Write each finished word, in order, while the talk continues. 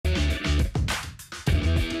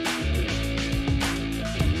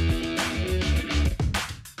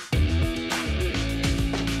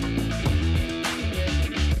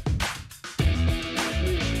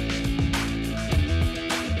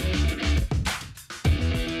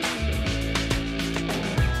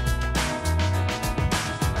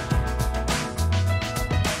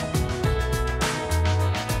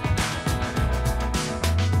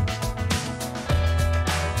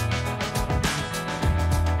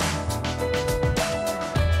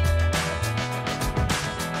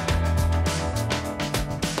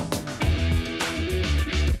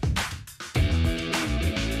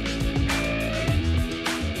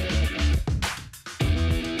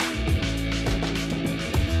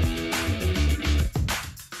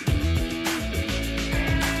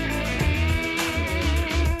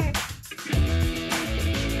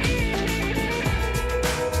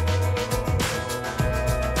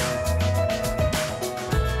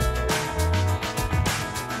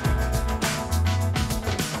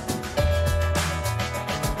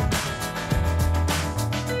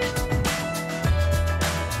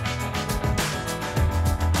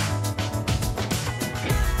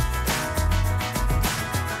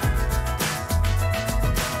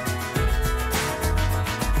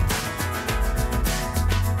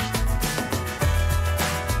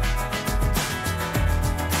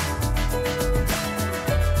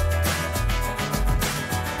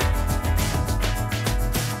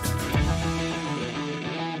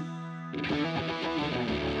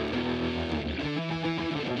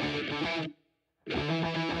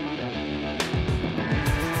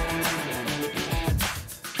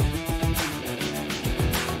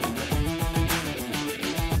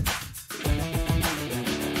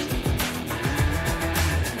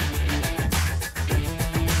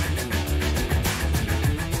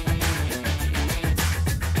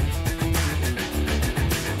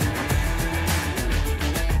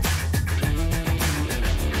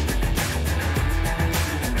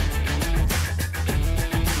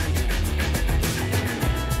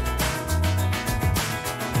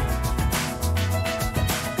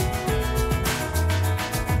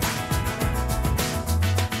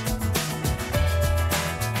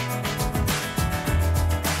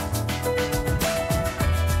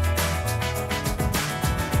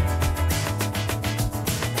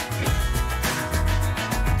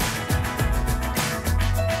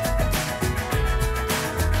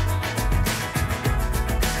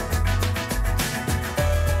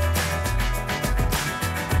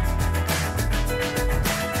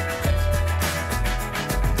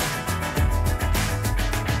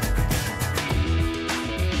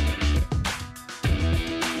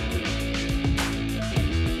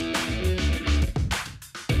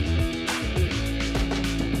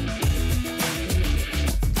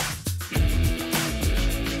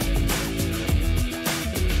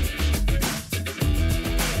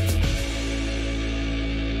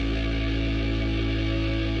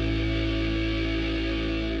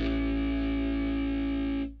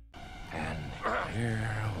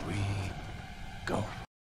Go.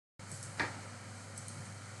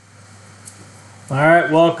 All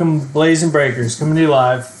right, welcome, Blazing Breakers, coming to you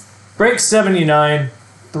live. Break 79,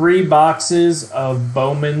 3 boxes of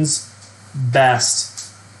Bowman's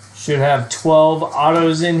Best. Should have 12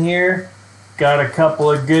 autos in here. Got a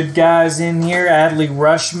couple of good guys in here. Adley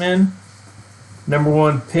Rutschman,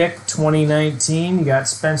 #1 pick 2019. You got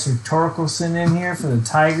Spencer Torkelson in here for the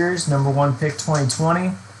Tigers, #1 pick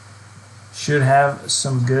 2020. Should have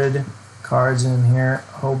some good cards in here,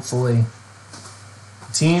 hopefully.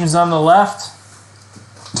 Teams on the left.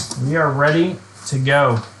 We are ready to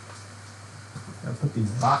go. Gotta put these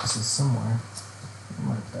boxes somewhere.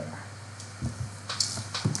 Right there.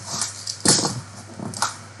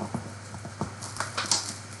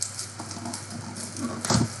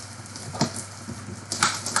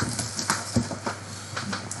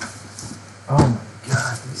 Oh my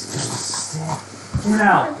God, these guys stink. Get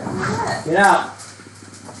out. Get out.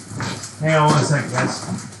 Hang on 1 second, guys.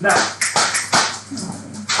 No.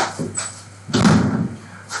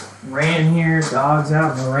 Rain here, dogs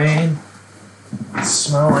out in the rain.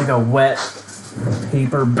 Smell like a wet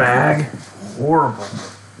paper bag. Horrible.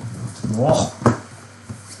 Whoa.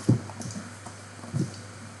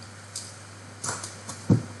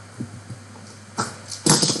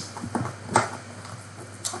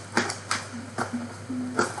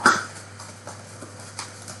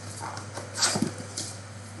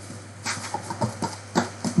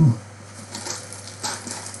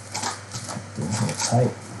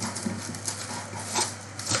 Tight.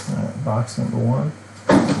 Alright, box #1.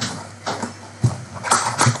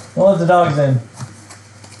 Don't let the dogs in.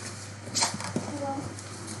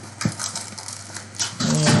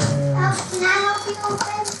 Can I help you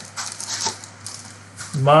open?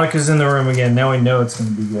 Monica's in the room again. Now we know it's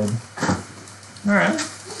going to be good. Alright.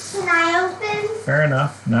 Can I open? Fair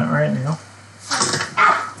enough. Not right now.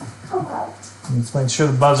 Okay. Let's make sure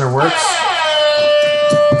the buzzer works.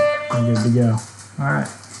 We're good to go. Alright.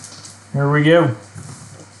 Here we go.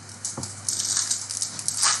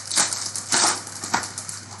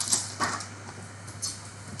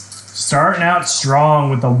 Starting out strong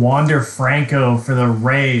with the Wander Franco for the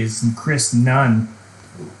Rays and Chris Nunn.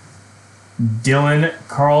 Dylan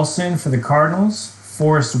Carlson for the Cardinals.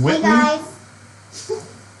 Forrest Whitley. Hey guys.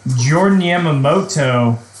 Jordan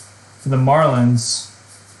Yamamoto for the Marlins.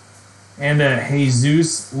 And a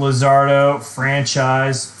Jesus Luzardo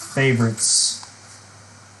franchise favorites.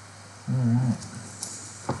 All right.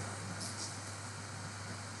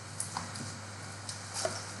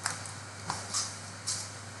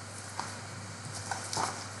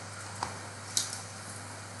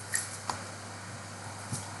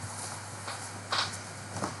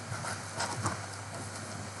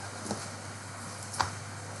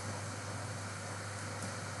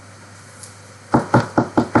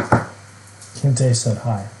 Kente said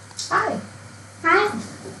hi. Hi. Hi.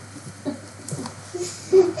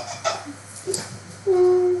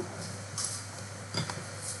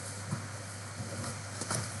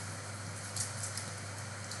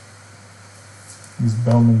 These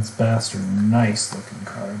Bowman's Best are nice looking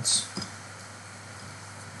cards.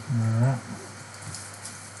 Alright.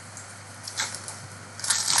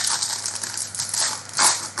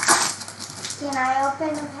 Can I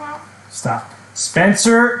open the pack? Stop.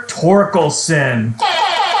 Spencer Torkelson.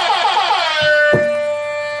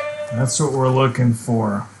 That's what we're looking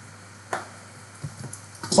for.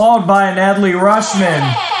 Followed by an Adley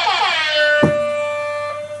Rutschman.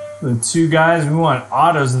 The 2 guys, we want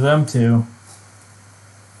autos of them two.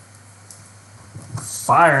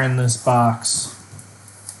 Fire in this box.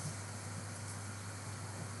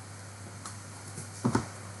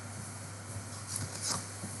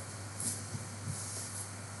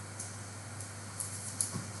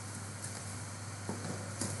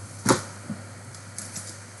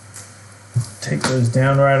 Take those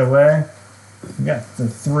down right away. We got the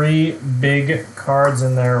 3 big cards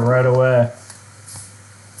in there right away.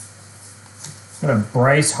 Got a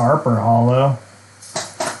Bryce Harper holo.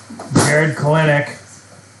 Jared Kalenic.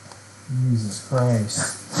 Jesus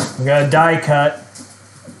Christ. We got a die cut.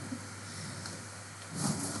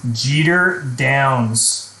 Jeter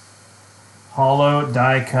Downs. Holo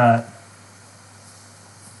die cut.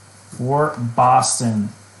 For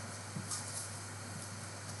Boston.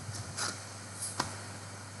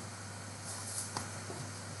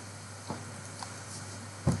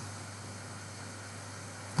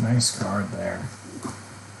 Nice card there.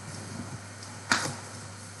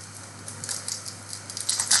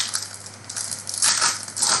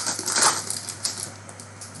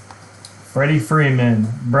 Freddie Freeman,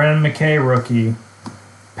 Brennan McKay rookie,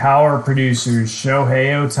 power producers, Shohei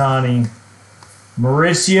Ohtani,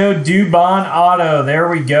 Mauricio Dubon auto. There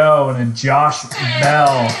we go. And a Josh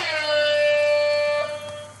Bell.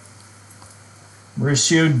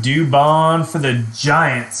 Mauricio Dubon for the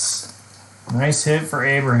Giants. Nice hit for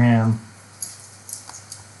Abraham.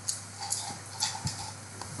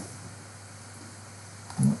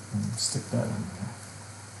 Stick that in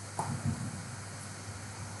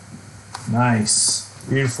there. Nice.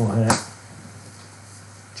 Beautiful hit.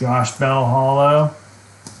 Josh Bell hollow.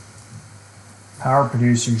 Power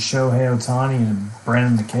producer Shohei Ohtani and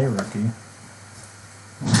Brendan McKay rookie.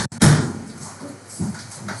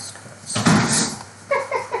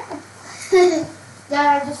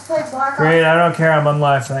 Dad, I just played Black Ops. Great, I don't care. I'm on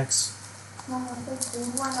live, thanks. No, this is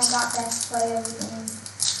one I got best play of the game.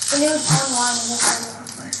 The new online. Oh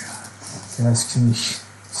my god. Guys, can you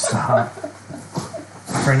stop?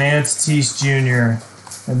 Fernando Tatis Jr.,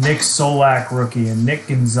 a Nick Solak rookie, and Nick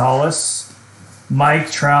Gonzalez. Mike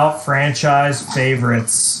Trout franchise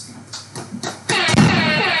favorites.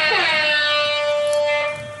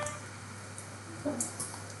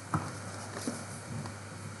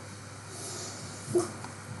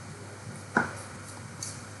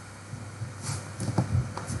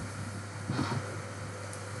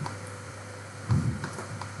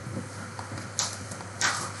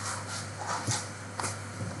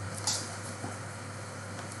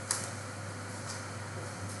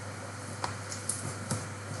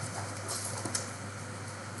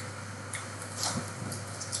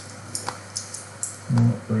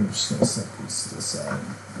 We're just going to set these to the side.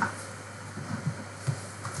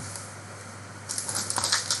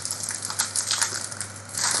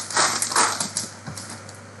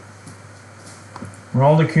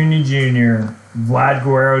 Ronald Acuna Jr., Vlad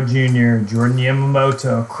Guerrero Jr., Jordan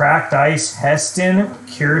Yamamoto, Cracked Ice, Heston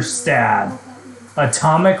Kierstad,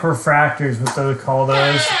 Atomic Refractors, what do they call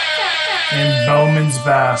those, and Bowman's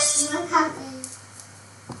Best.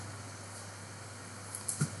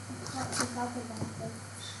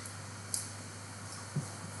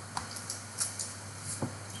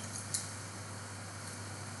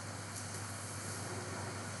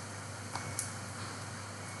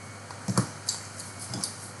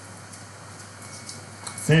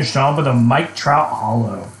 Finished off with a Mike Trout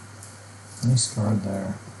hollow. Nice card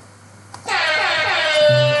there.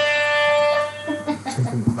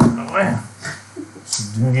 Taking it away. She's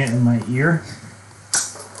doing it in my ear.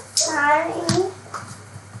 Sorry.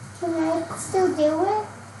 Can I still do it?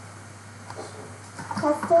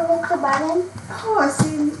 Can I still hit the button? Oh, I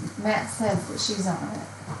see Matt said that she's on it.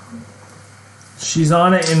 She's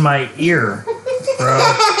on it in my ear, bro.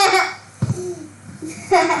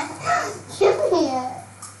 Give me it.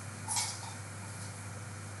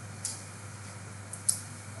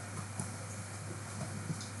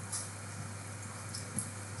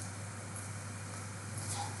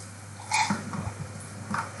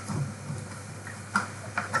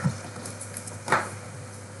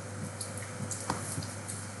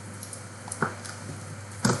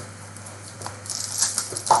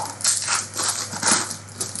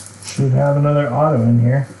 Should have another auto in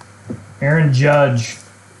here. Aaron Judge,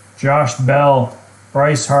 Josh Bell,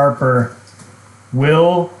 Bryce Harper,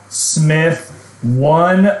 Will Smith,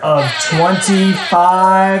 1 of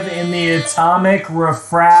 25 in the Atomic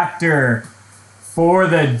Refractor for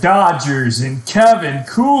the Dodgers, and Kevin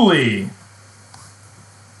Cooley.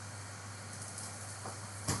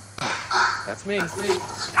 That's me. That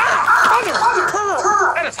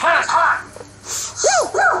is hot.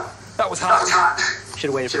 That was hot. Should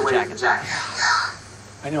have waited for the jacket.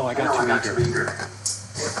 I know, I got too eager.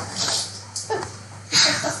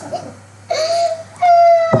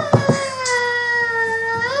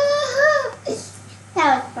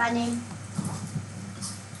 That was funny.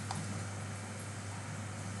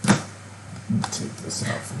 Let me take this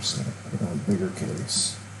out for a second. Put on a bigger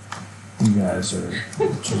case. You guys are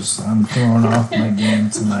just, I'm throwing off my game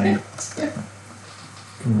tonight.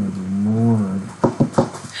 Good Lord.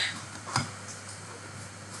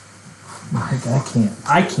 Like,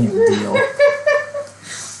 I can't deal.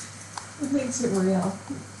 It makes it real.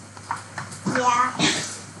 Yeah.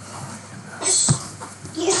 Just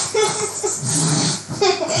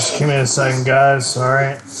give me a second, guys,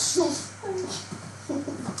 alright?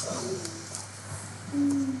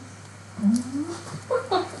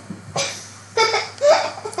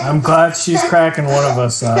 I'm glad she's cracking one of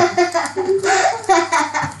us up.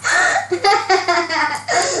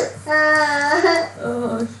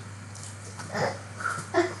 Oh,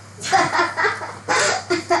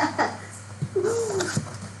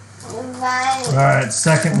 Alright,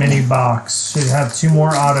 second mini box. Should have 2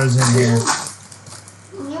 more autos in here.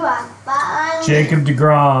 You are fun. Jacob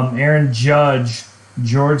deGrom, Aaron Judge,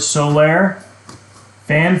 George Soler,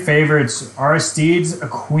 Fan favorites: Aristides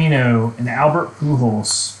Aquino and Albert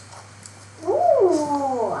Pujols.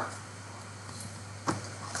 Ooh.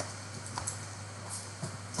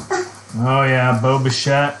 Oh yeah, Bo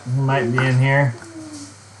Bichette might be in here.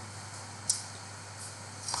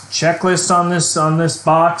 Checklist on this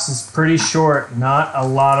box is pretty short. Not a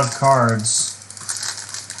lot of cards.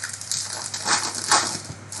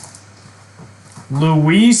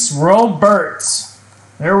 Luis Robert.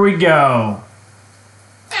 There we go.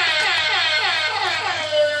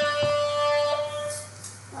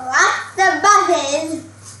 Lots of buttons.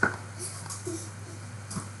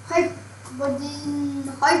 Hype. Button.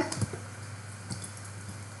 Hype.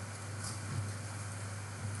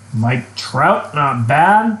 Mike Trout, not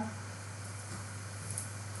bad.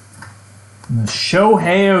 And the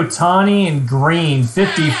Shohei Ohtani in green,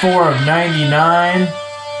 54 of 99.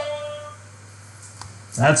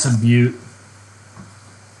 That's a beaut.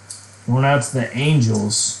 Going out to the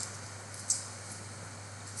Angels.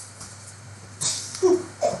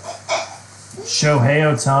 Shohei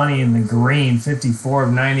Ohtani in the green, 54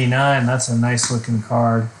 of 99. That's a nice looking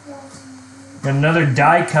card. Got another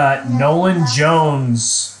die cut, Nolan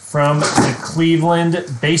Jones from the Cleveland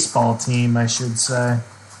baseball team, I should say.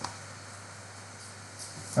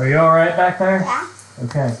 Are you all right back there? Yeah.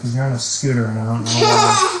 Okay, because you're on a scooter and I don't know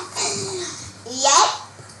why. Yep.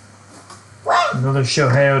 What? Another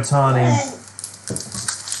Shohei Ohtani.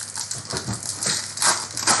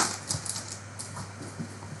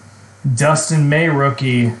 Dustin May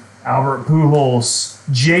rookie, Albert Pujols.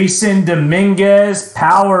 Jason Dominguez,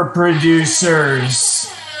 Power Producers.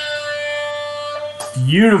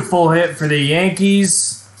 Beautiful hit for the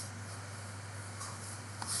Yankees.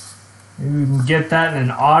 Maybe we can get that in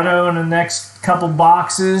an auto in the next couple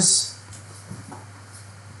boxes.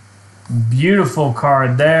 Beautiful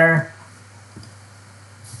card there.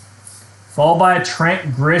 Followed by a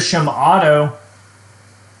Trent Grisham auto.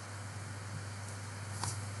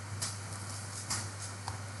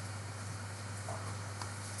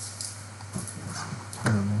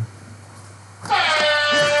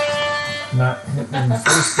 Not hitting in the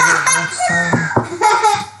face with it next time.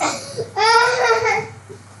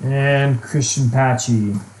 And Christian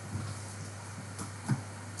Patchy.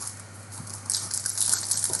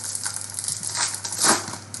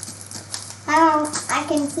 I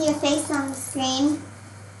can see a face on the screen.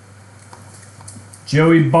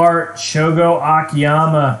 Joey Bart, Shogo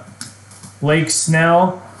Akiyama, Blake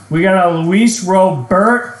Snell. We got a Luis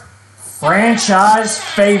Robert franchise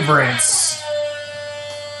favorites.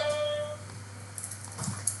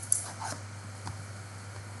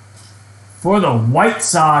 For the White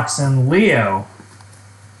Sox and Leo.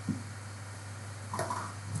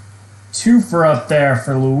 2 for up there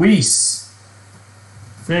for Luis.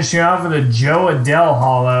 Finishing off with a Joe Adele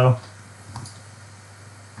holo.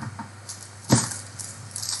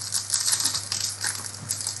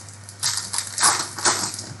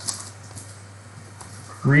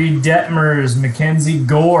 Reed Detmers, Mackenzie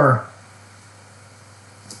Gore.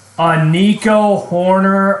 A Nico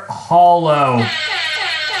Horner holo.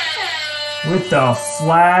 With the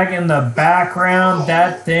flag in the background,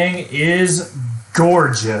 that thing is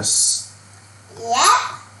gorgeous. Yep.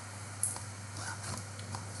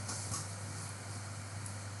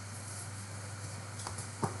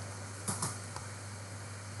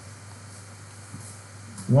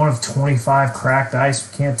 One of 25 cracked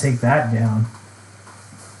ice. We can't take that down.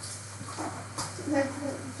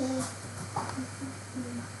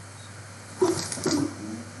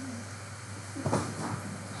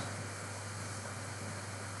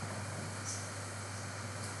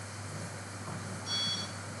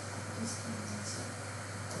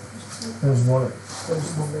 There's one right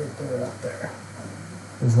there, up there.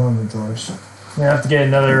 There's one in the drawers. We have to get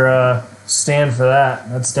another stand for that.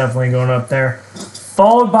 That's definitely going up there.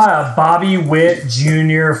 Followed by a Bobby Witt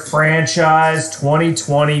Jr. franchise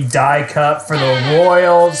 2020 die cut for the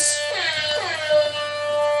Royals.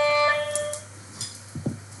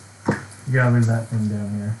 You gotta leave that thing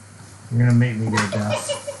down here. You're gonna make me go deaf.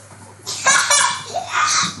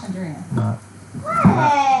 Adrian.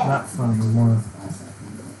 Not funny. More.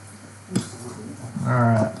 All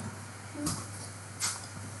right.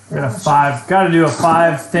 Got a 5. Got to do a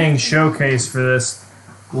 5-thing showcase for this.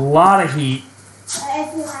 A lot of heat. She's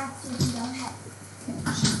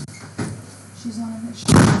on it.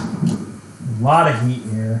 A lot of heat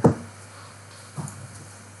here.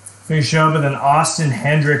 Finish up with an Austin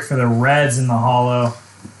Hendrick for the Reds in the holo.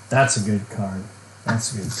 That's a good card.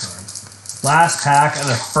 That's a good card. Last pack of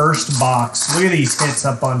the first box. Look at these hits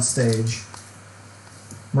up on stage.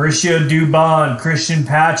 Mauricio Dubon, Christian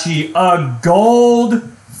Patchy, a gold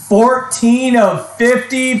 14 of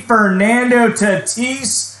 50, Fernando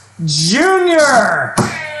Tatis Jr.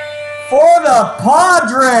 for the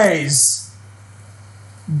Padres.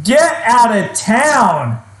 Get out of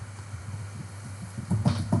town.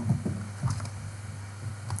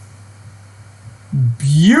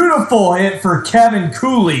 Beautiful hit for Kevin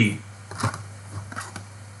Cooley.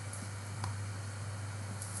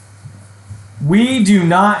 We do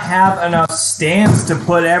not have enough stands to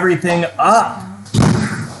put everything up.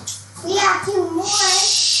 We have 2 more.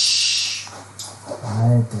 Shh.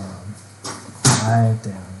 Quiet down. Quiet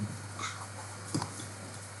down.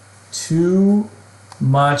 Too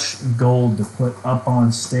much gold to put up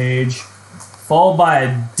on stage. Followed by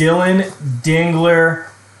a Dylan Dingler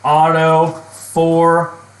auto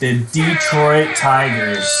for the Detroit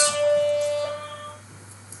Tigers.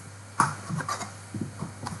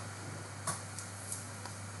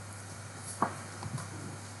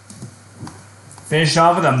 Finish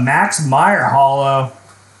off with a Max Meyer holo.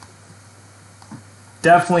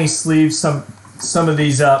 Definitely sleeve some of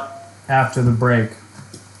these up after the break.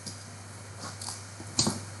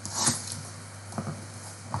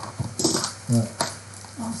 What?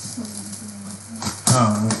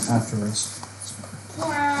 Oh, afterwards.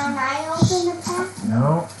 Can I open the pack?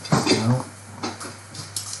 No. Can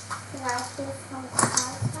I see from the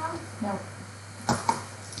outside? No.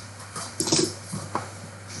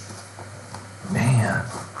 Man.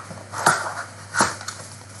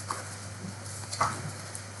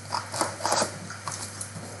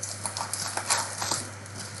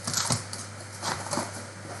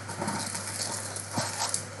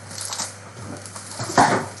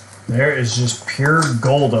 There is just pure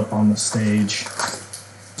gold up on the stage.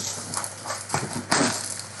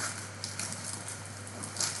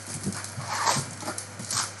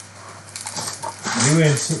 We're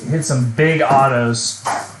going to hit some big autos.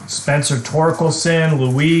 Spencer Torkelson,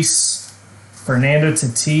 Luis, Fernando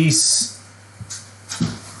Tatis,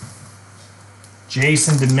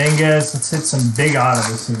 Jason Dominguez. Let's hit some big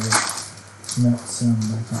autos here.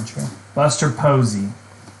 Buster Posey,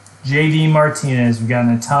 JD Martinez. We got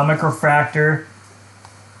an atomic refractor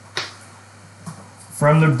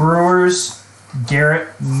from the Brewers, Garrett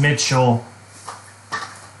Mitchell.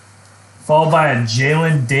 Followed by a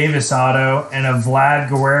Jalen Davis auto and a Vlad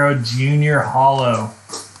Guerrero Jr. holo.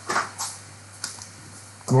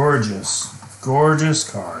 Gorgeous, gorgeous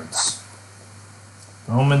cards.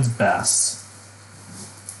 Bowman's best.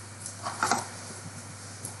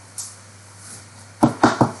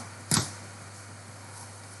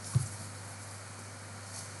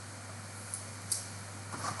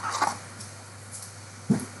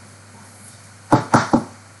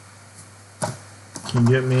 Can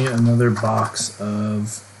you get me another box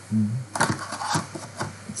of,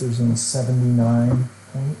 if there's only 79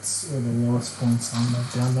 points, or the lowest points on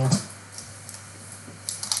that down there?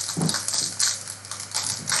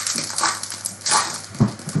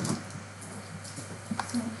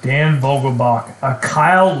 Dan Vogelbach, a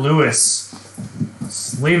Kyle Lewis.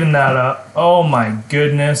 Just leaving that up. Oh my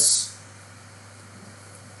goodness.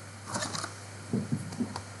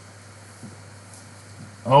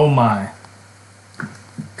 Oh my.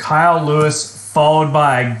 Kyle Lewis followed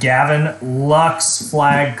by a Gavin Lux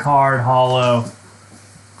flag card holo.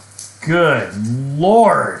 Good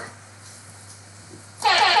Lord.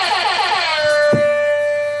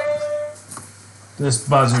 This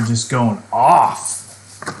buzzer just going off.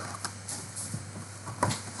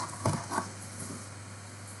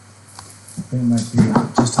 I think it might be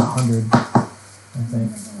just 100. I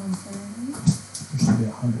think. There should be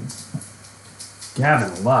 100.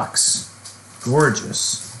 Gavin Lux.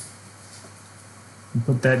 Gorgeous. You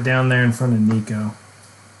put that down there in front of Nico.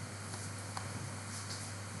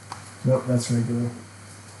 Nope, that's regular.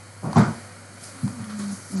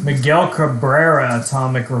 Miguel Cabrera,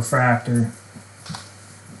 atomic refractor.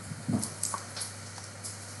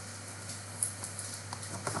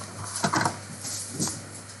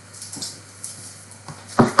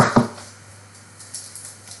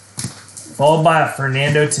 Followed by a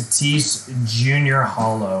Fernando Tatis Jr.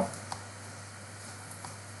 holo.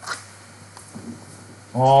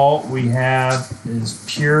 All we have is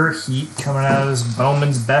pure heat coming out of this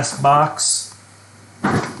Bowman's Best box.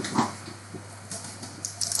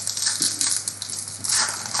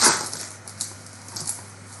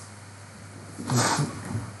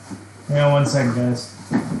 Hang on 1 second, guys.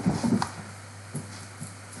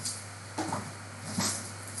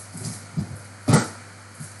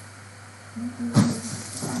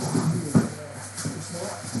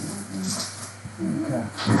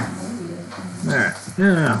 Okay.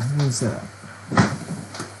 There. No. What's that?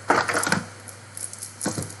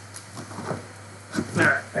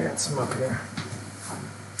 There. I got up here.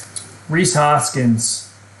 Reese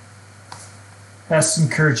Hoskins, Heston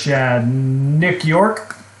Kjerstad, Nick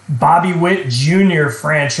York, Bobby Witt Jr.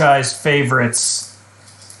 franchise favorites.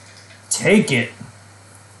 Take it.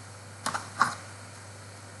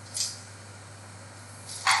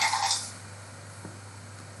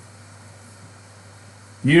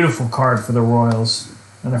 Beautiful card for the Royals.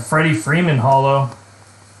 And a Freddie Freeman holo.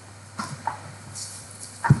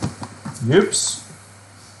 Oops.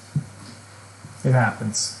 It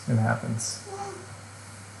happens. It happens.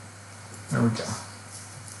 There we go.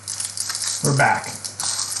 We're back.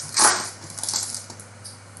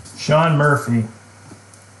 Sean Murphy.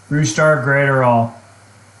 Brewstar Graterol.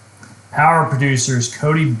 Power producers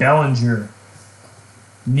Cody Bellinger.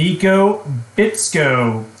 Nico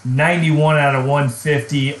Bitsko, 91 out of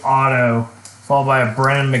 150 auto, followed by a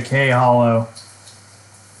Brennan McKay holo.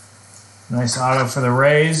 Nice auto for the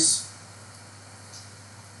Rays.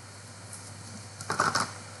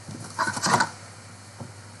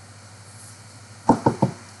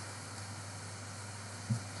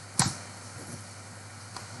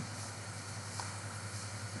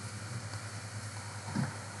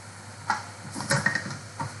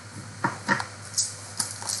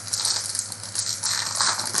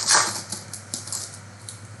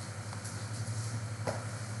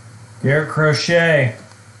 Garrett Crochet,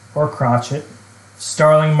 or Crotchet.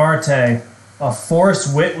 Starling Marte. A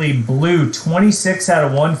Forrest Whitley blue, 26 out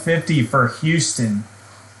of 150 for Houston.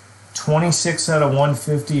 26 out of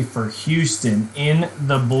 150 for Houston in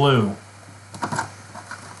the blue.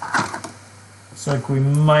 Looks like we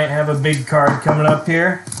might have a big card coming up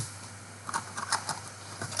here.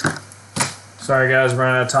 Sorry guys,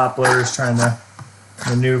 running out of top loaders, trying to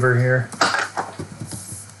maneuver here.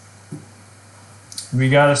 We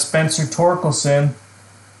got a Spencer Torkelson.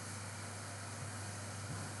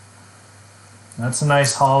 That's a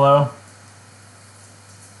nice holo.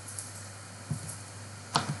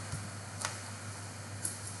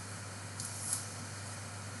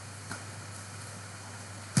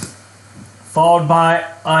 Followed by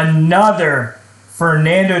another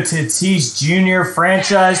Fernando Tatis Jr.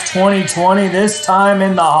 franchise 2020, this time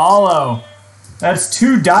in the holo. That's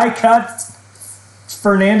 2 die cuts.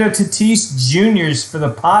 Fernando Tatis Jr.'s for the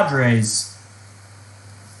Padres.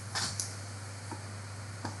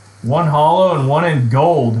 1 holo and 1 in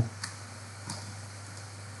gold.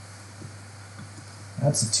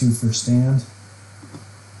 That's a 2 for stand.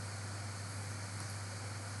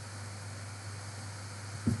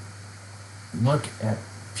 Look at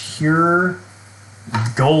pure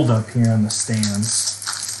gold up here on the stands.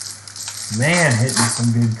 Man, hitting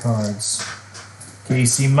some good cards.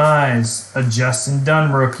 Casey Mize, a Justin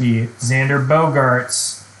Dunn rookie, Xander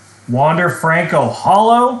Bogaerts, Wander Franco,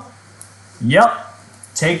 holo. Yep,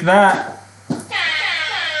 take that.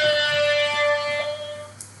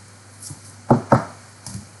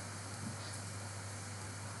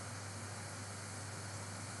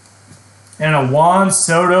 And a Juan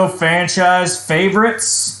Soto franchise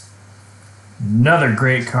favorites. Another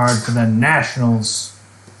great card for the Nationals.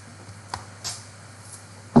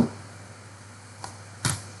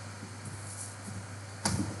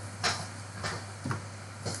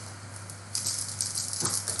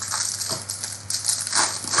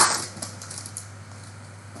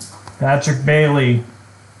 Patrick Bailey,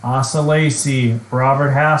 Asa Lacy, Robert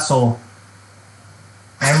Hassel,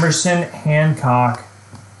 Emerson Hancock,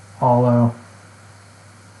 holo.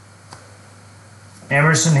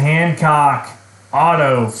 Emerson Hancock,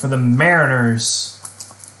 auto for the Mariners.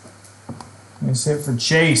 Nice hit for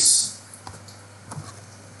Chase.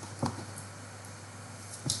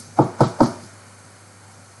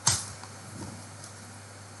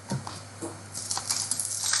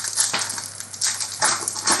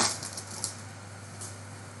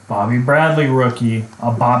 Bobby Bradley rookie,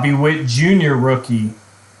 a Bobby Witt Jr. rookie.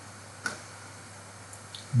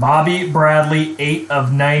 Bobby Bradley, 8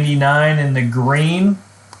 of 99 in the green.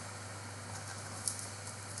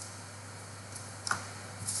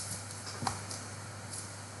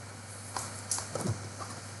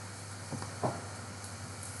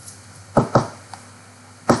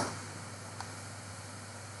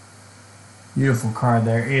 Beautiful card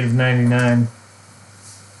there, 8 of 99.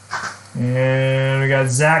 And we got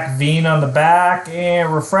Zach Veen on the back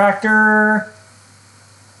and refractor.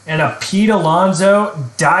 And a Pete Alonso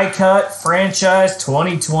die cut franchise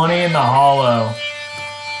 2020 in the holo.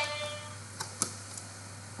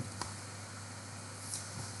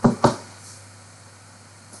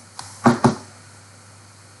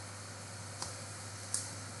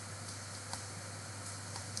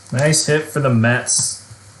 Nice hit for the Mets.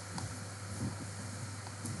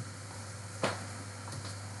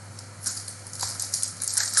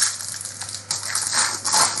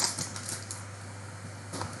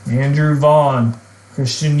 Andrew Vaughn,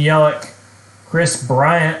 Christian Yelich, Chris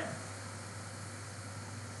Bryant.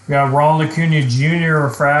 We got Ronald Acuna Jr.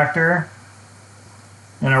 refractor.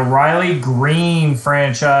 And a Riley Green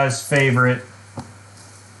franchise favorite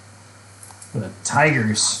for the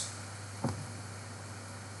Tigers.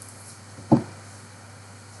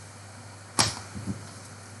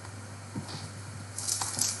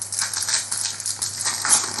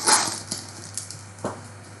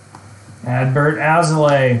 Adbert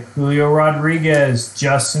Alzolay, Julio Rodriguez,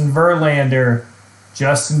 Justin Verlander,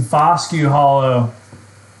 Justin Foscue Hollow.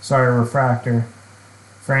 Sorry, refractor.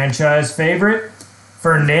 Franchise favorite,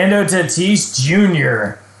 Fernando Tatis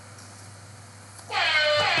Jr.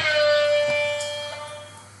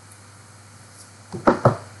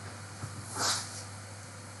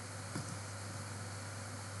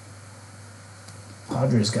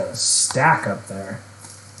 Padres got a stack up there.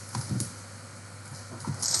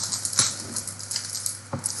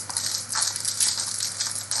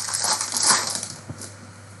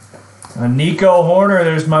 Nico Horner,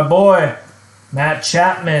 there's my boy. Matt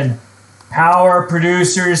Chapman. Power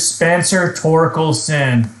Producers, Spencer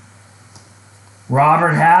Torkelson.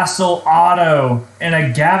 Robert Hassel auto. And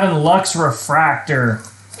a Gavin Lux refractor.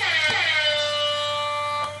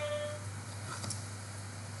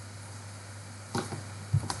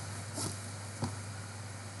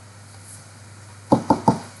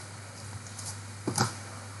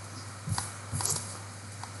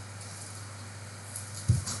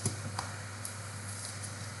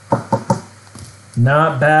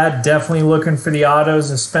 Not bad. Definitely looking for the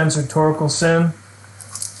autos of Spencer Torkelson.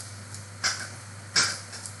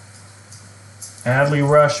 Adley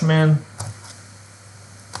Rushman.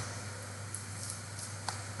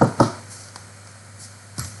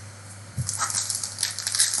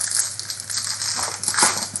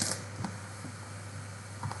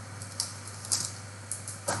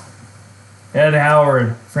 Ed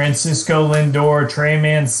Howard. Francisco Lindor. Trey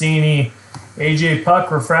Mancini. AJ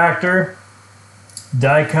Puck refractor.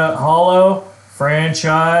 Die cut hollow,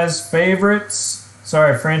 franchise favorites.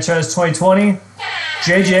 Sorry, franchise 2020.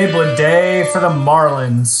 JJ Bleday for the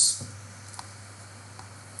Marlins.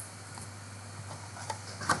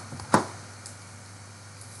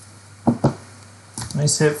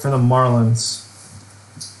 Nice hit for the Marlins.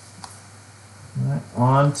 All right,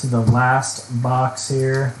 on to the last box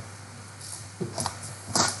here.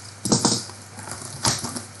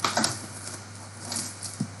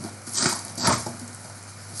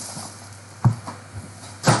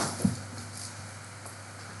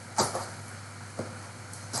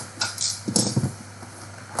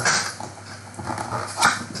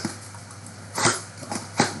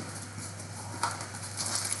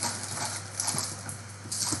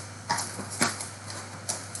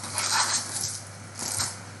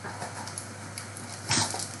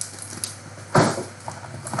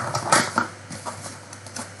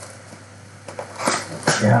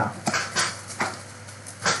 Yeah.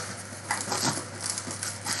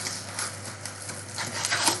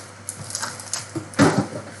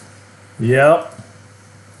 Yep.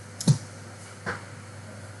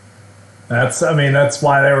 That's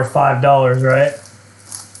why they were $5, right?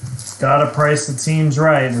 Gotta price the teams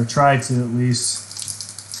right, or try to at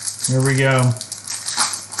least. Here we go.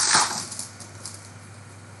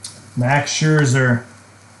 Max Scherzer.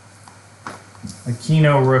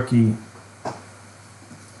 Aquino rookie.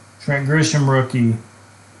 Trent Grisham rookie.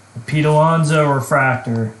 Pete Alonso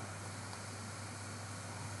refractor.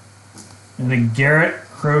 And a Garrett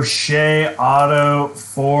Crochet auto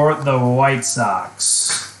for the White Sox.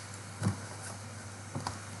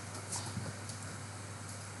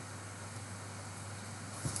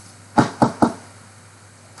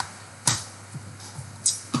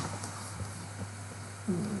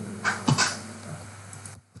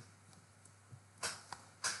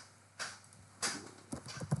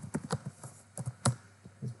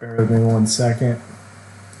 Bear with me 1 second.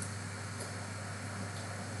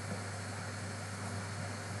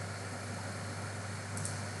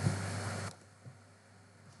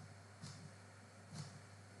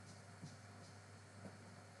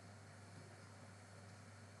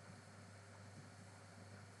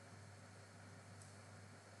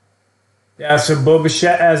 Yeah, so Bo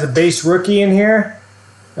Bichette has a base rookie in here,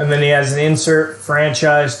 and then he has an insert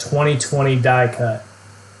franchise 2020 die cut.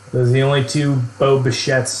 Those are the only two Bo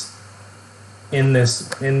Bichettes in this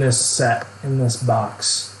set, in this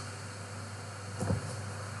box.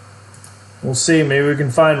 We'll see. Maybe we can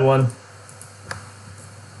find one.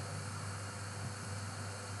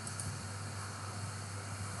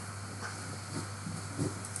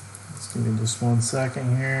 Just give me just 1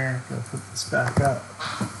 second here. Gotta put this back up.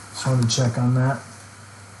 Just wanted to check on that.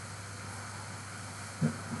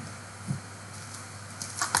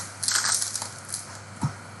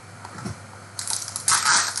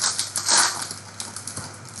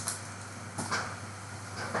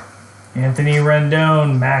 Anthony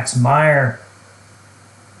Rendon, Max Meyer.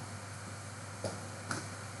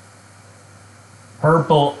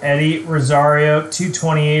 Purple, Eddie Rosario,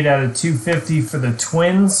 228 out of 250 for the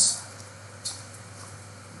Twins.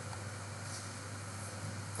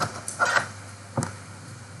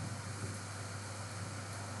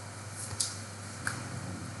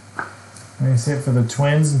 Nice hit for the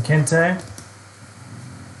Twins and Kente.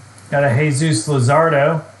 Got a Jesus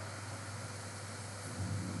Luzardo.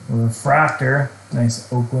 A refractor.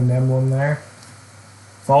 Nice Oakland emblem there.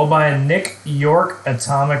 Followed by a Nick York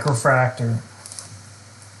Atomic Refractor.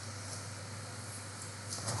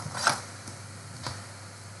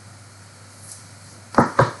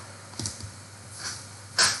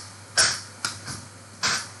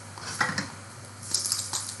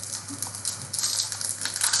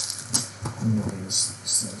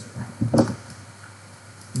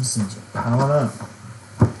 These things are piling up.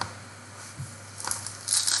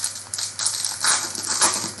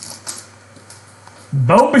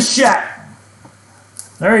 Bo Bichette.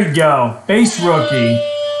 There you go. Base rookie.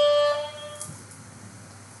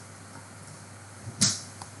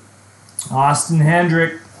 Austin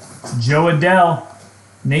Hendrick. Joe Adell.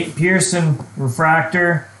 Nate Pearson.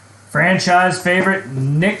 Refractor. Franchise favorite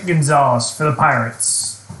Nick Gonzalez for the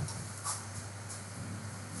Pirates.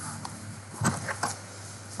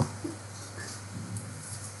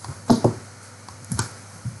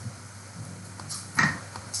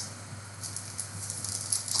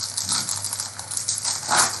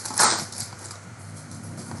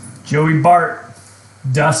 Joey Bart,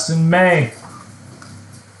 Dustin May,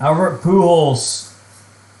 Albert Pujols,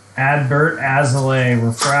 Adbert Azalea,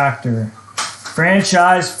 Refractor.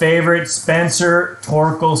 Franchise favorite Spencer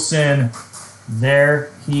Torkelson.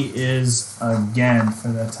 There he is again for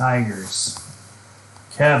the Tigers.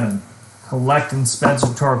 Kevin, collecting Spencer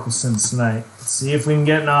Torkelson tonight. Let's see if we can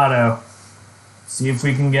get an auto. See if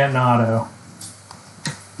we can get an auto.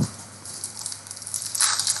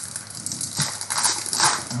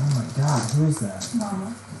 God, who is that?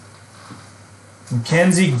 Mama.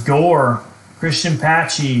 Mackenzie Gore, Christian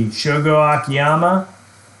Pachi, Shogo Akiyama,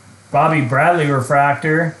 Bobby Bradley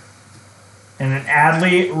Refractor, and an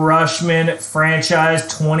Adley Rushman Franchise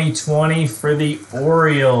 2020 for the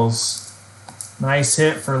Orioles. Nice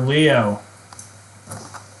hit for Leo.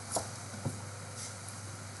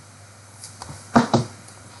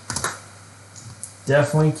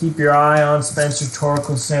 Definitely keep your eye on Spencer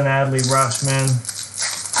Torkelson, Adley Rushman.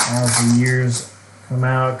 As the years come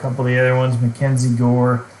out, a couple of the other ones, Mackenzie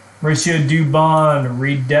Gore, Mauricio Dubon,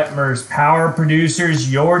 Reed Detmers, Power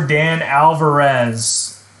Producers, Yordan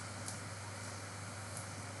Alvarez.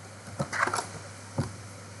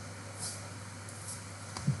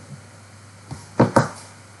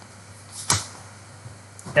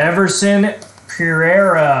 Everson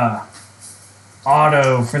Pereira,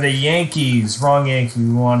 auto for the Yankees. Wrong Yankee,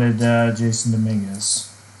 we wanted Jason Dominguez.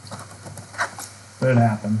 But it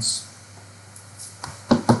happens.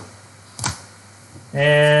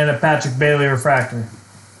 And a Patrick Bailey Refractor.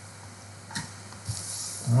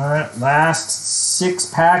 Alright, last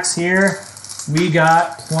 6 packs here. We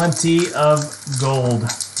got plenty of gold.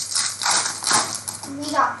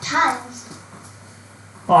 We got tons.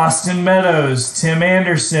 Austin Meadows, Tim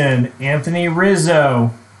Anderson, Anthony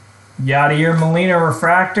Rizzo, Yadier Molina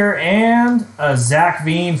Refractor, and a Zach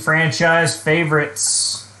Veen Franchise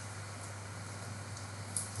Favorites.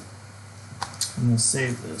 I'm going to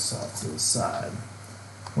save this off to the side.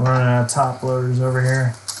 We're running out of top loaders over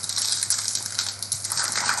here.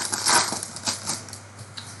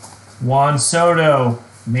 Juan Soto,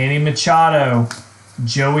 Manny Machado,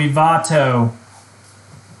 Joey Votto,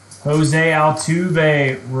 Jose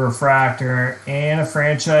Altuve Refractor, and a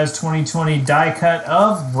Franchise 2020 die cut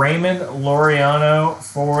of Raymond Laureano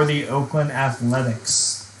for the Oakland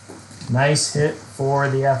Athletics. Nice hit for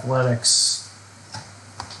the Athletics.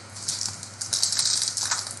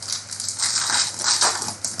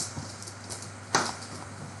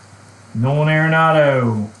 Nolan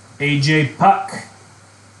Arenado, AJ Puck,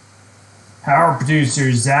 Power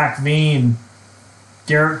Producers, Zach Veen,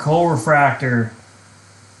 Garrett Cole Refractor,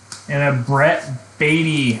 and a Brett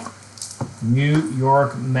Beatty New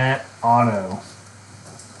York Met auto.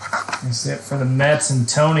 That's it for the Mets and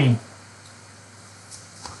Tony.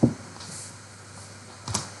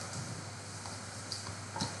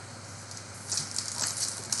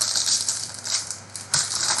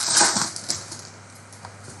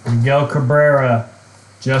 Miguel Cabrera,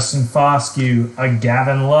 Justin Foscue, a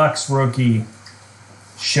Gavin Lux rookie,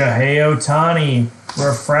 Shohei Ohtani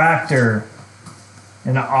Refractor,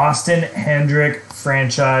 and an Austin Hendrick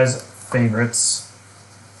Franchise Favorites.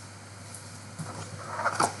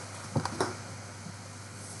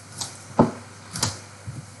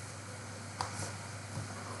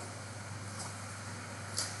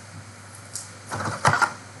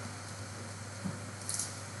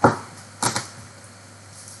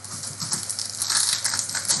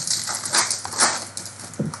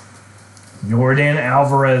 Jordan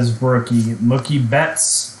Alvarez rookie. Mookie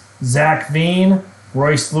Betts, Zach Veen,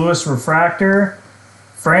 Royce Lewis refractor.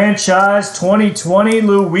 Franchise 2020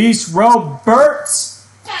 Luis Roberts.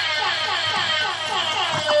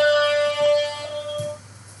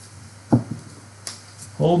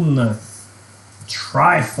 Holding the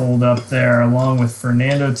trifold up there along with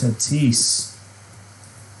Fernando Tatis.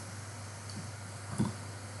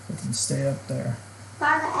 If I can stay up there.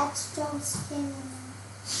 Got an extra skin.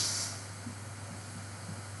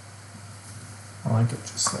 I like it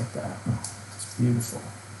just like that. It's beautiful.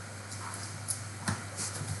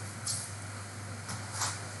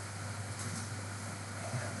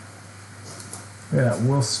 Look at that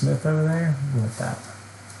Will Smith over there. Look at that.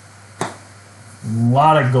 A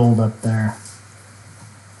lot of gold up there.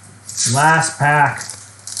 Last pack.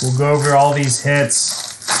 We'll go over all these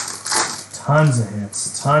hits. Tons of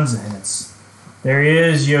hits. Tons of hits. There he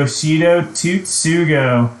is, Yoshito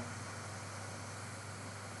Tsutsugo.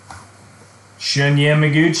 Shun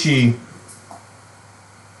Yamaguchi.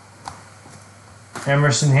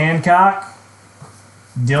 Emerson Hancock.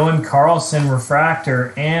 Dylan Carlson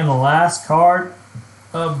refractor. And the last card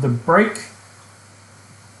of the break.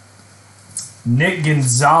 Nick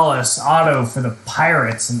Gonzalez auto for the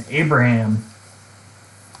Pirates and Abraham.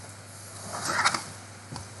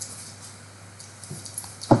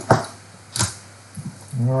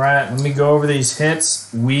 All right, let me go over these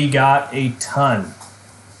hits. We got a ton.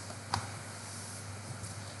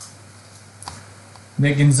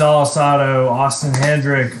 Nick Gonzalez auto, Austin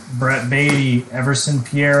Hendrick, Brett Beatty, Everson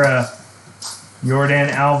Piera, Jordan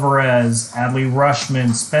Alvarez, Adley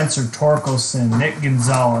Rushman, Spencer Torkelson, Nick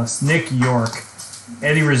Gonzalez, Nick York,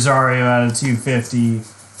 Eddie Rosario out of 250,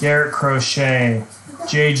 Garrett Crochet,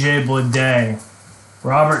 J.J. Bleday,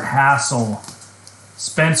 Robert Hassel,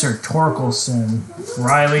 Spencer Torkelson,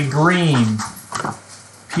 Riley Green,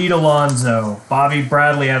 Pete Alonso, Bobby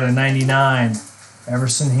Bradley out of 99,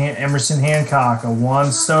 Emerson Hancock, a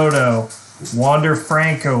Juan Soto, Wander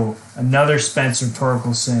Franco, another Spencer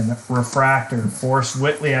Torkelson, refractor, Forrest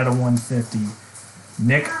Whitley out of 150,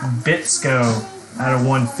 Nick Bitsko out of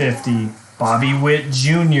 150, Bobby Witt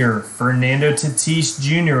Jr., Fernando Tatis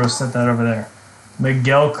Jr., we'll set that over there,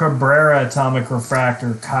 Miguel Cabrera atomic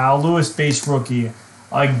refractor, Kyle Lewis base rookie,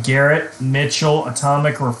 a Garrett Mitchell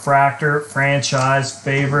atomic refractor, franchise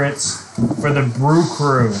favorites for the Brew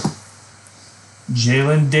Crew,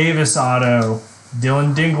 Jalen Davis auto,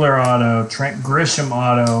 Dylan Dingler auto, Trent Grisham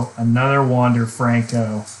auto, another Wander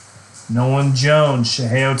Franco, Nolan Jones,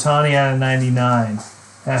 Shohei Ohtani out of 99,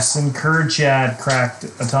 Essen Kerchad cracked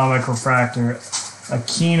atomic refractor,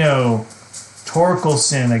 Aquino,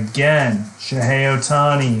 Torkelson again, Shohei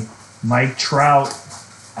Ohtani, Mike Trout,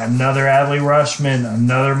 another Adley Rushman,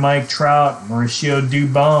 another Mike Trout, Mauricio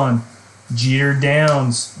Dubon, Jeter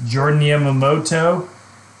Downs, Jordan Yamamoto,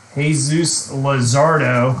 Jesus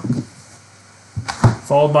Luzardo,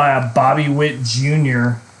 followed by a Bobby Witt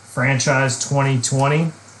Jr., franchise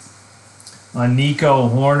 2020, a Nico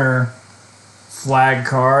Horner flag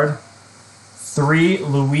card, 3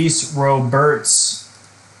 Luis Roberts,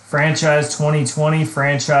 franchise 2020,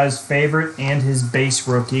 franchise favorite and his base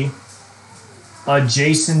rookie, a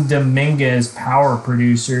Jason Dominguez power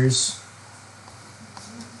producers.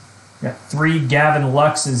 Got 3 Gavin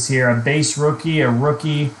Luxes here, a base rookie,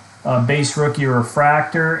 a base rookie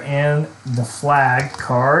refractor, and the flag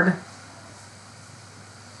card.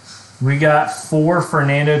 We got 4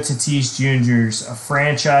 Fernando Tatis Jr.'s, a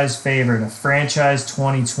franchise favorite, a franchise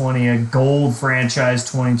 2020, a gold franchise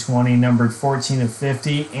 2020, numbered 14 of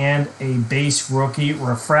 50, and a base rookie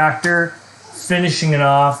refractor. Finishing it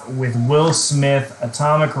off with Will Smith,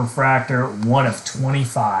 atomic refractor, 1 of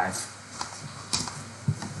 25.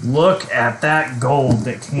 Look at that gold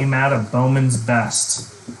that came out of Bowman's Best.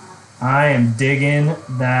 I am digging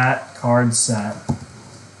that card set.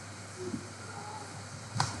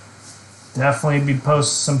 Definitely be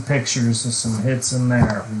posting some pictures of some hits in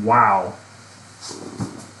there. Wow.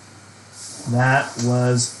 That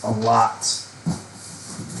was a lot.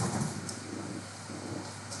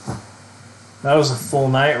 That was a full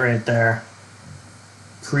night right there.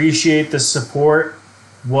 Appreciate the support.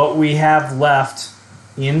 What we have left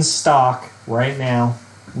in stock right now.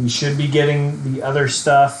 We should be getting the other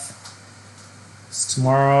stuff. It's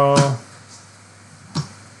tomorrow.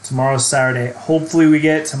 Tomorrow's Saturday. Hopefully we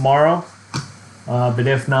get it tomorrow. But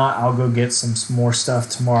if not, I'll go get some more stuff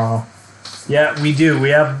tomorrow. Yeah, we do. We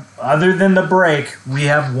have, other than the break, we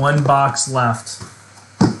have 1 box left.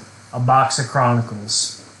 A box of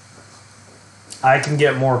Chronicles. I can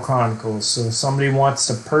get more Chronicles. So if somebody wants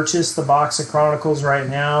to purchase the box of Chronicles right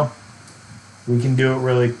now, we can do it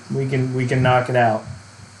really, we can knock it out.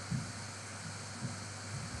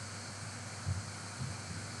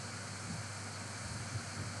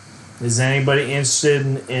 Is anybody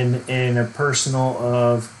interested in a personal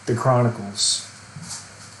of the Chronicles?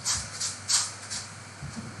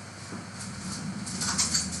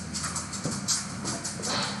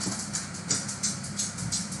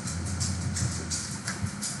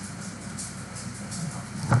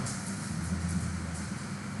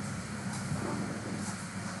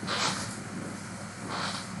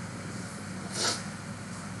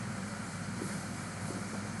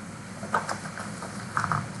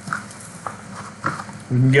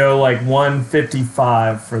 We can go like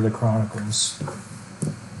 155 for the Chronicles.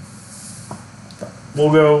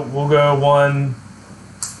 We'll go one.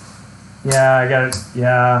 Yeah, I got it.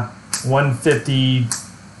 Yeah, 150.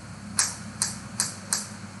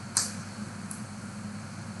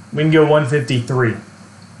 We can go 153.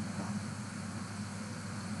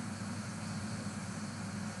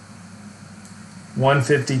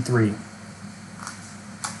 $153.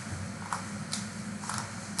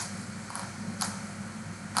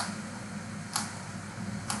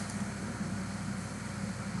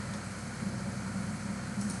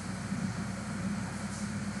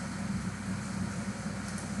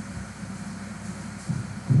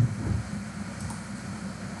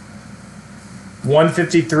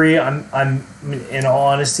 $153. I'm in all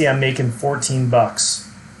honesty, I'm making $14.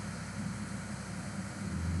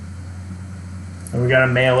 And we gotta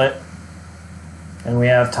mail it. And we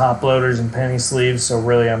have top loaders and penny sleeves, so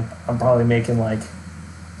really I'm probably making like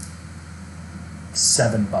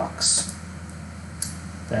 $7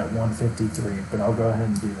 at 153, but I'll go ahead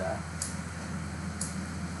and do that.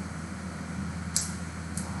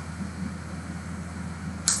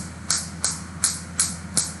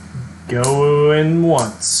 Going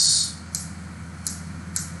once.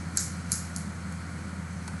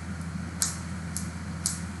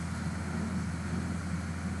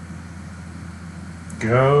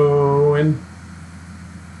 Going.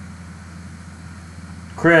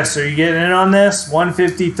 Chris, are you getting in on this?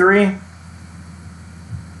 153?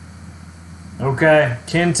 Okay.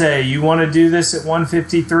 Kente, you want to do this at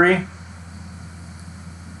 153?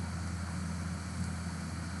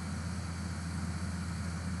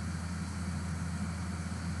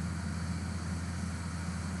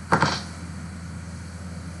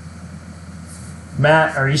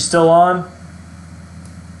 Matt, are you still on?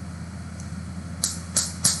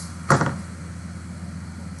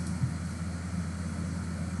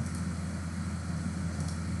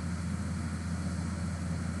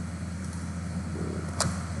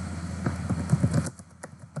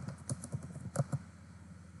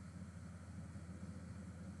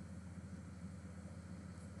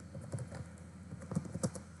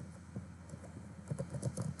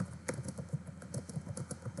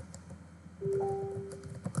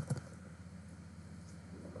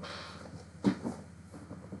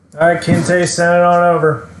 All right, Kente, send it on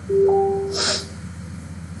over.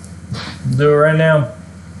 Do it right now.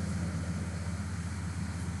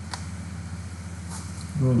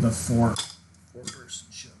 Go with the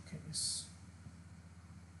four-person showcase.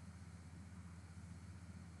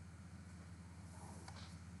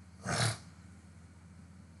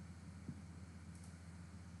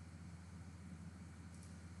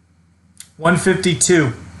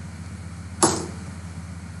 $152.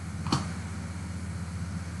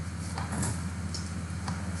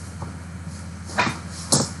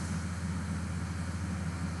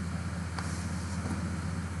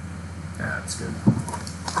 That's good.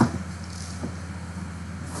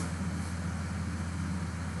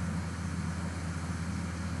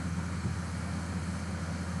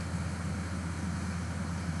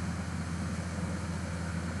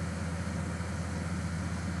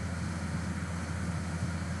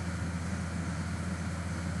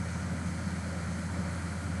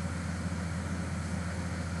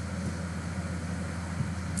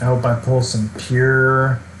 I hope I pull some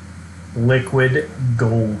pure liquid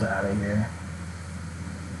gold out of here.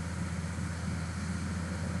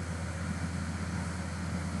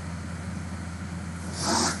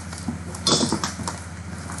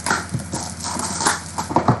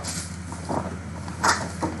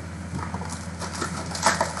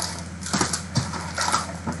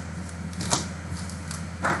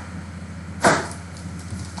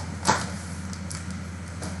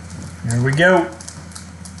 Here we go.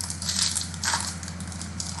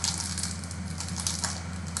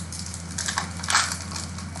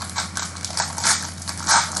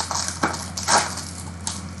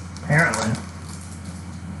 Apparently.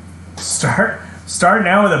 Start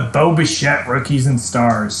now with a Bo Bichette rookies and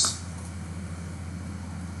stars.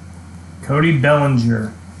 Cody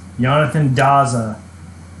Bellinger, Jonathan Daza,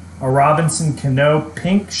 a Robinson Cano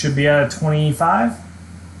pink should be out of 25.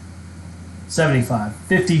 75.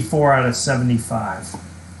 54 out of 75.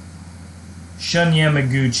 Shun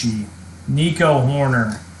Yamaguchi. Nico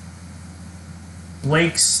Horner.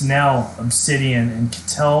 Blake Snell, Obsidian. And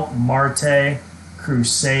Ketel Marte,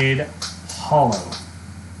 Crusade, Hollow.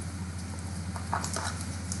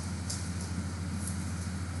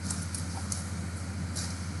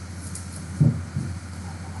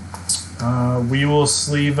 We will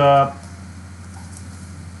sleeve up.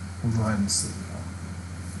 We'll go ahead and sleeve it up.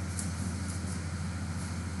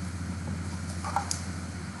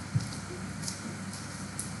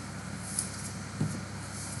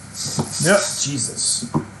 Yep,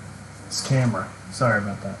 Jesus. This camera. Sorry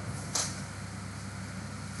about that.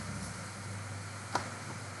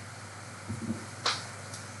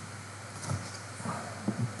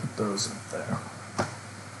 Put those up there.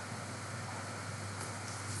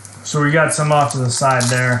 So we got some off to the side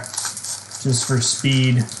there, just for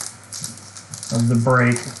speed of the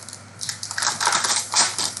break.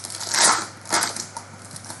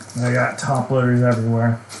 I got top loaders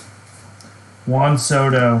everywhere. Juan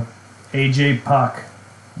Soto, AJ Puck.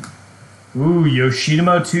 Ooh,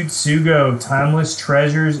 Yoshitomo Tutsugo, Timeless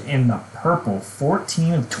Treasures in the purple,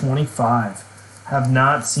 14 of 25. Have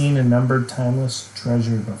not seen a numbered Timeless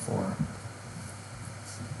Treasure before.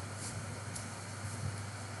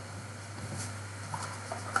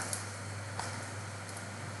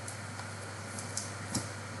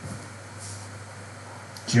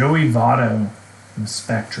 Joey Votto in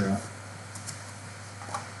Spectra.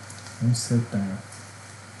 Let me sit there.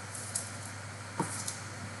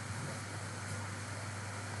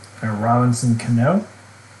 A Robinson Cano,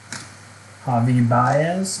 Javi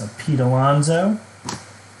Baez, a Pete Alonso,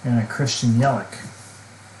 and a Christian Yelich.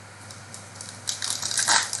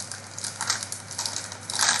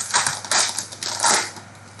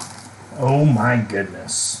 Oh my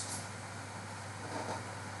goodness.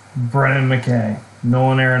 Brennan McKay,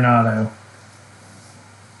 Nolan Arenado,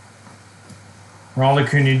 Ronald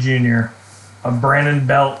Acuna Jr., a Brandon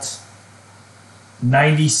Belt,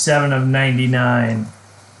 97 of 99.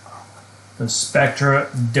 The Spectra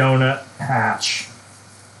Donut Patch.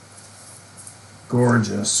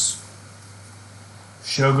 Gorgeous.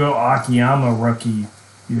 Shogo Akiyama rookie.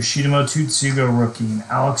 Yoshitomo Tutsugo rookie. And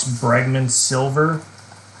Alex Bregman silver.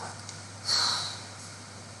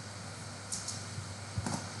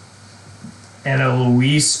 And a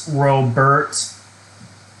Luis Robert.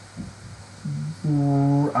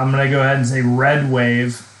 I'm going to go ahead and say Red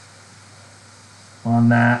Wave on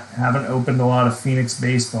that. Haven't opened a lot of Phoenix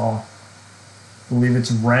baseball. I believe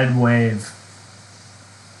it's Red Wave.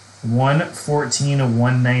 114 of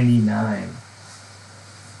 199.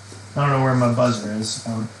 I don't know where my buzzer is.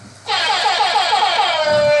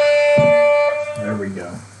 There we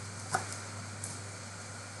go.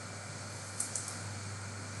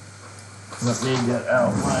 Let me get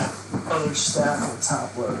out my other stack of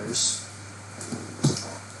top loaders.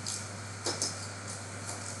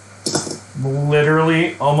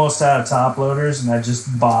 Literally almost out of top loaders, and I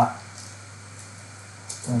just bought,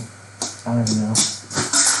 I don't know,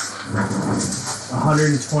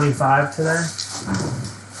 125 today.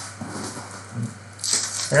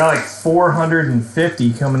 I got like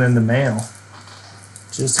 450 coming in the mail.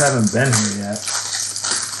 Just haven't been here yet.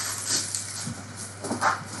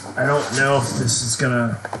 I don't know if this is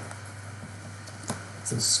gonna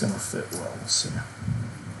fit well. We'll see.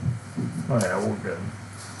 Oh yeah, we're good.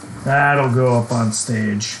 That'll go up on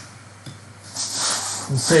stage.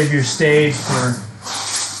 We'll save your stage for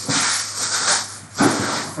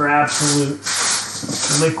absolute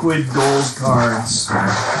liquid gold cards.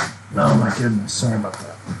 Oh my goodness, sorry about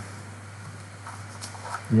that.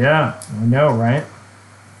 Yeah, I know, right?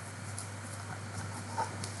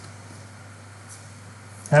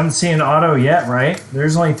 Haven't seen an auto yet, right?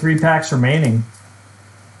 There's only 3 packs remaining.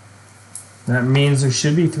 That means there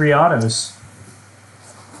should be 3 autos.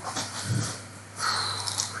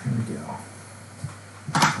 Here we go.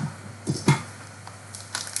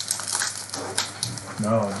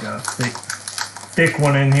 Oh, I've got a thick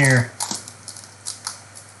one in here.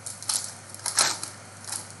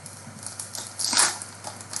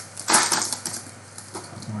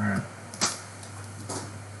 Alright.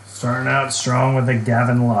 Starting out strong with a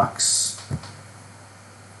Gavin Lux.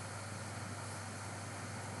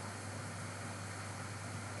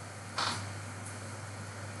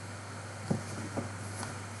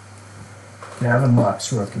 Gavin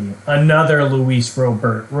Lux, rookie. Another Luis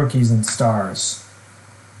Robert, rookies and stars.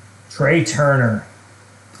 Trey Turner.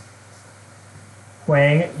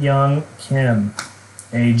 Hwang Young Kim.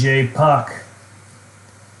 AJ Puck.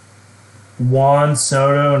 Juan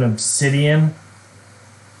Soto and Obsidian.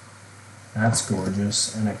 That's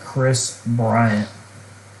gorgeous. And a Chris Bryant.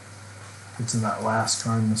 Get to that last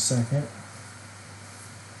card in a second.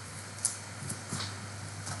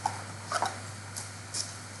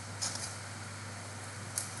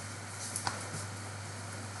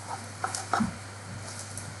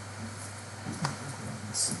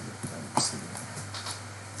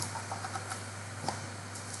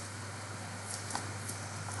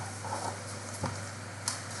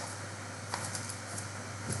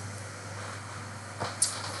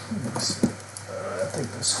 I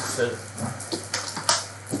think this will fit.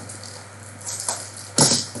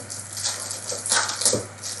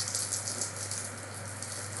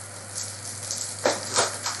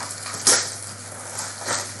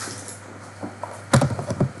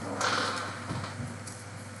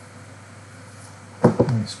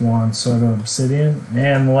 Nice Juan Soto Obsidian.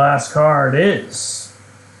 And the last card is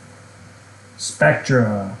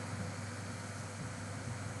Spectra.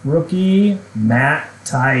 Rookie Matt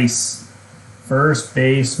Tice, first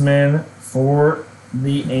baseman for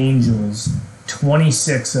the Angels,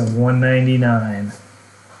 26 of 199.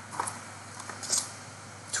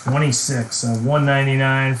 26 of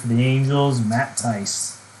 199 for the Angels, Matt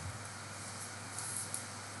Tice.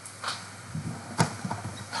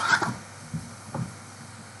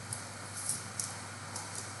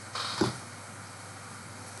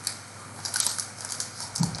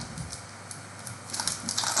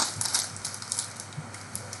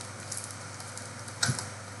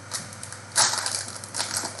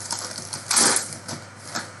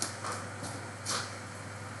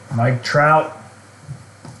 Mike Trout,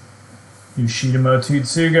 Yoshida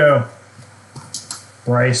Motutsugo,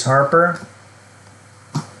 Bryce Harper.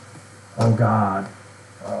 Oh God.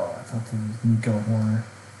 Oh, I thought that was Nico Horner.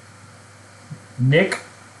 Nick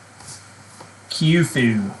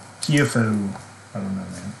Kyofu. I don't know,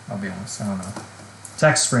 man. I'll be honest. I don't know.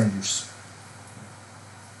 Texas Rangers.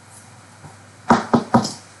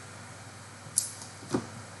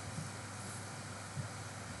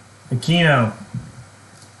 Aquino.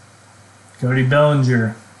 Cody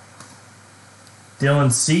Bellinger,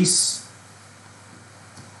 Dylan Cease,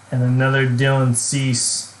 and another Dylan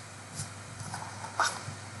Cease.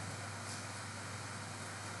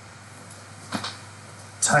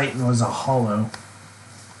 Titan was a hollow.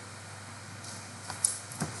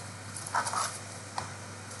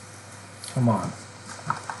 Come on.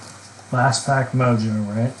 Last pack mojo,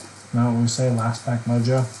 right? Not what we say, last pack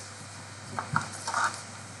mojo.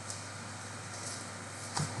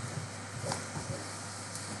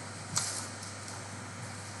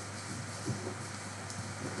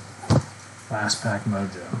 Last pack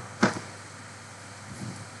mojo.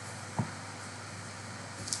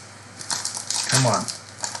 Come on.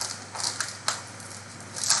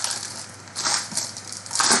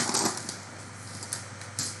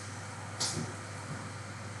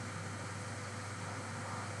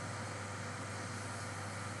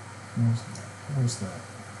 Where's that?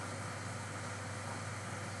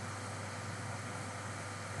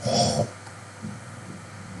 Oh!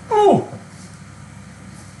 Oh!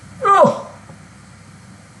 Oh!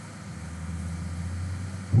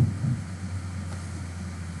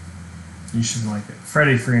 You should like it.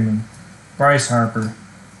 Freddie Freeman, Bryce Harper,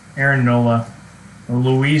 Aaron Nola,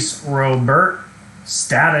 Luis Robert,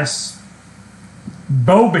 Status,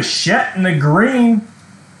 Bo Bichette in the green,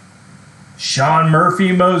 Sean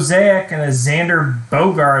Murphy Mosaic, and a Xander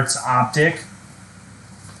Bogaerts optic.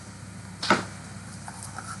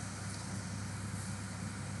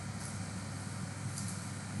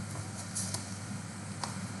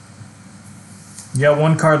 You got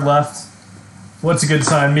one card left. What's a good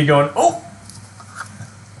sign? Me going, oh!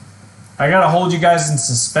 I gotta hold you guys in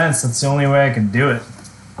suspense. That's the only way I can do it.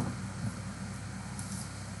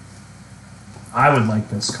 I would like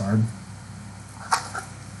this card.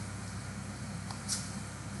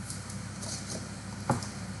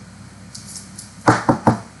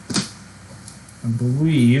 I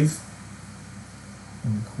believe,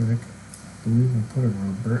 really quick, I believe we put a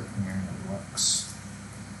Robert in here and it looks.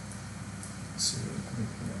 Let's see really quick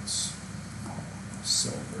what else.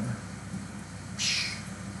 Silver.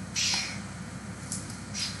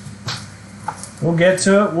 We'll get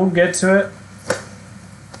to it. We'll get to it.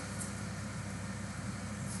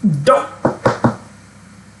 Dope.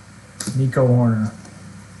 Nico Horner.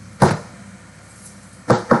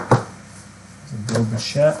 Bo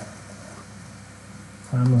Bichette.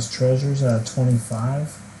 Timeless Treasures out of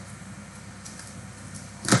 25.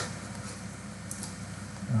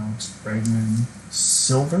 Alex Bregman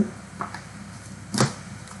Silver.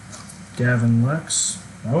 Gavin Lux.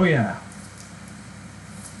 Oh yeah.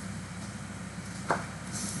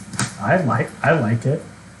 I like it.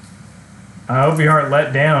 I hope you aren't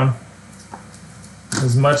let down.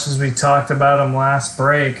 As much as we talked about him last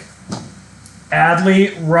break.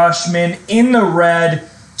 Adley Rushman in the red.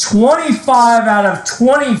 25 out of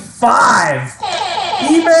 25.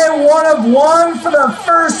 eBay 1 of 1 for the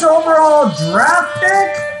first overall draft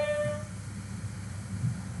pick.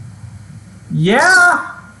 Yeah.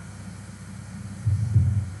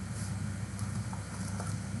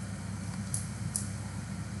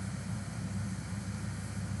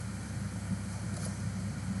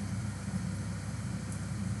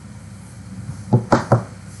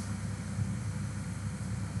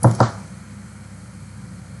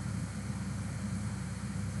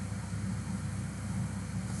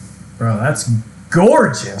 Bro, that's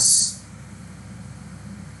gorgeous.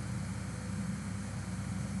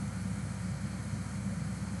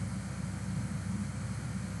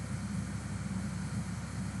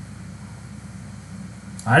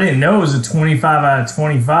 I didn't know it was a 25 out of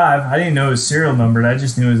 25. I didn't know it was serial numbered. I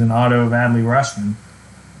just knew it was an auto of Adley Rushman.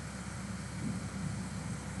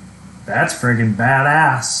 That's friggin'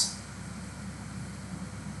 badass.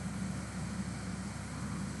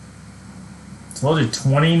 Told you,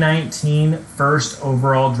 2019 first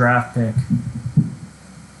overall draft pick.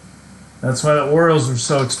 That's why the Orioles were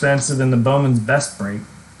so expensive in the Bowman's Best break.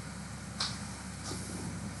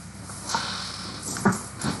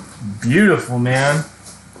 Beautiful, man.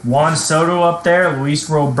 Juan Soto up there, Luis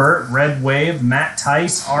Robert, Red Wave, Matt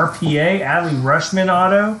Tice, RPA, Adley Rushman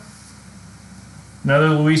auto. Another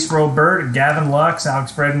Luis Robert, Gavin Lux,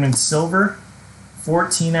 Alex Bregman Silver.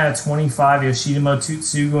 14 out of 25, Yoshida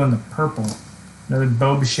Motutsugo in the purple. Another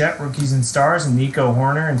Bo Bichette, Rookies and Stars, and Nico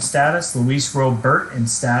Horner in status. Luis Robert in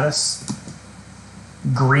status.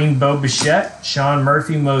 Green Bo Bichette, Sean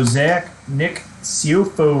Murphy Mosaic, Nick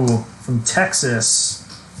Ciofo from Texas.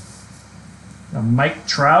 Mike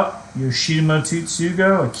Trout, Yoshida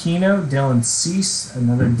Motutsugo, Aquino, Dylan Cease,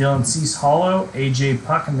 another Dylan Cease Hollow, AJ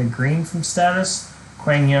Puck in the green from status.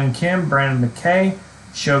 Kwang Young Kim, Brandon McKay,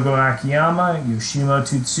 Shogo Akiyama, Yoshida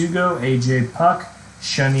Motutsugo, AJ Puck,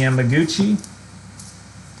 Shun Yamaguchi.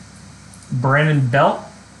 Brandon Belt,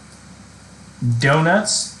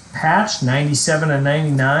 Donuts, Patch, 97 of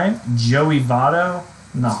 99. Joey Votto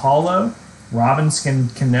in the hollow. Robinson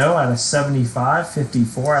Cano out of 75,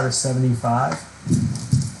 54 out of 75.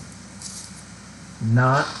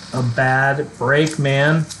 Not a bad break,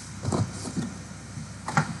 man.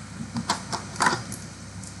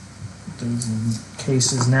 Those in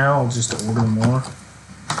cases now, I'll just order more.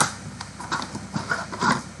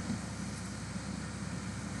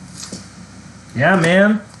 Yeah,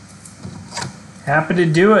 man. Happy to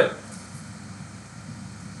do it.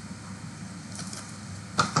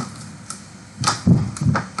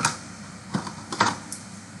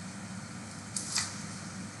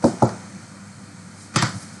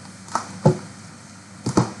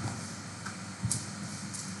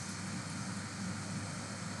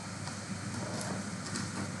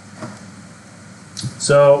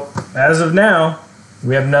 So, as of now,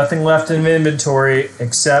 we have nothing left in inventory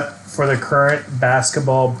except for the current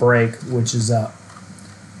basketball break, which is up.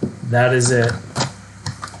 That is it.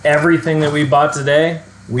 Everything that we bought today,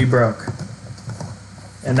 we broke.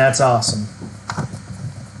 And that's awesome.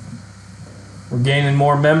 We're gaining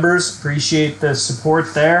more members. Appreciate the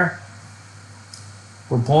support there.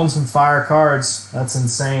 We're pulling some fire cards. That's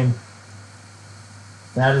insane.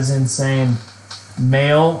 That is insane.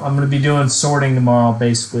 Mail, I'm going to be doing sorting tomorrow,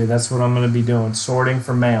 basically. That's what I'm going to be doing, sorting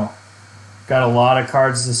for mail. Got a lot of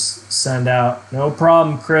cards to send out. No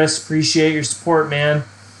problem, Chris. Appreciate your support, man.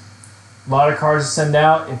 A lot of cards to send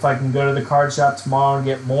out. If I can go to the card shop tomorrow and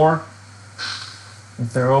get more,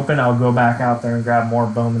 if they're open, I'll go back out there and grab more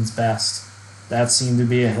Bowman's Best. That seemed to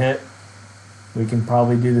be a hit. We can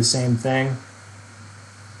probably do the same thing.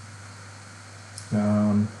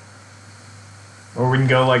 Or we can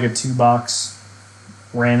go like a 2-box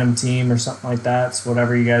random team or something like that. It's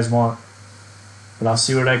whatever you guys want. But I'll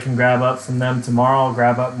see what I can grab up from them tomorrow. I'll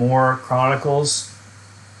grab up more Chronicles.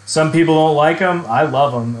 Some people don't like them. I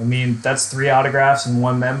love them. I mean, that's 3 autographs and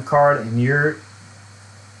 1 mem card, and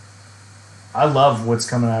I love what's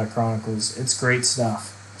coming out of Chronicles. It's great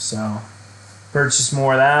stuff. So, purchase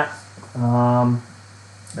more of that.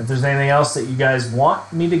 If there's anything else that you guys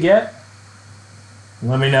want me to get,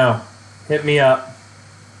 let me know. Hit me up.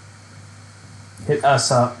 Hit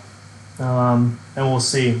us up. And we'll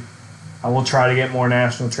see. I will try to get more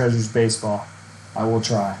National Treasures baseball. I will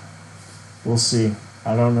try. We'll see.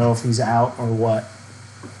 I don't know if he's out or what.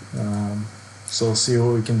 So we'll see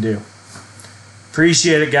what we can do.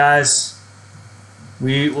 Appreciate it, guys.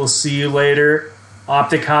 We will see you later.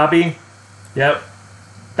 Optic Hobby. Yep.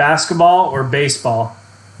 Basketball or baseball.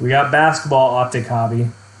 We got basketball optic hobby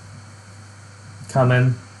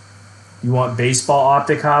coming. You want baseball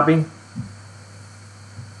optic hobby?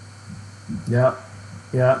 Yep.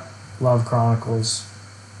 Love Chronicles.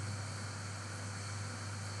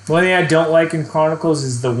 The only thing I don't like in Chronicles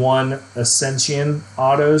is the one Ascension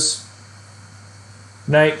autos.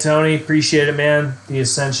 Night, Tony. Appreciate it, man. The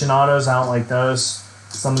Ascension autos, I don't like those.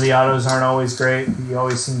 Some of the autos aren't always great, but you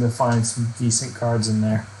always seem to find some decent cards in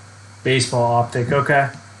there. Baseball optic, okay.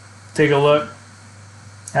 Take a look.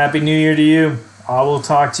 Happy New Year to you. I will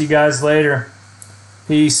talk to you guys later.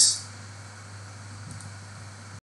 Peace.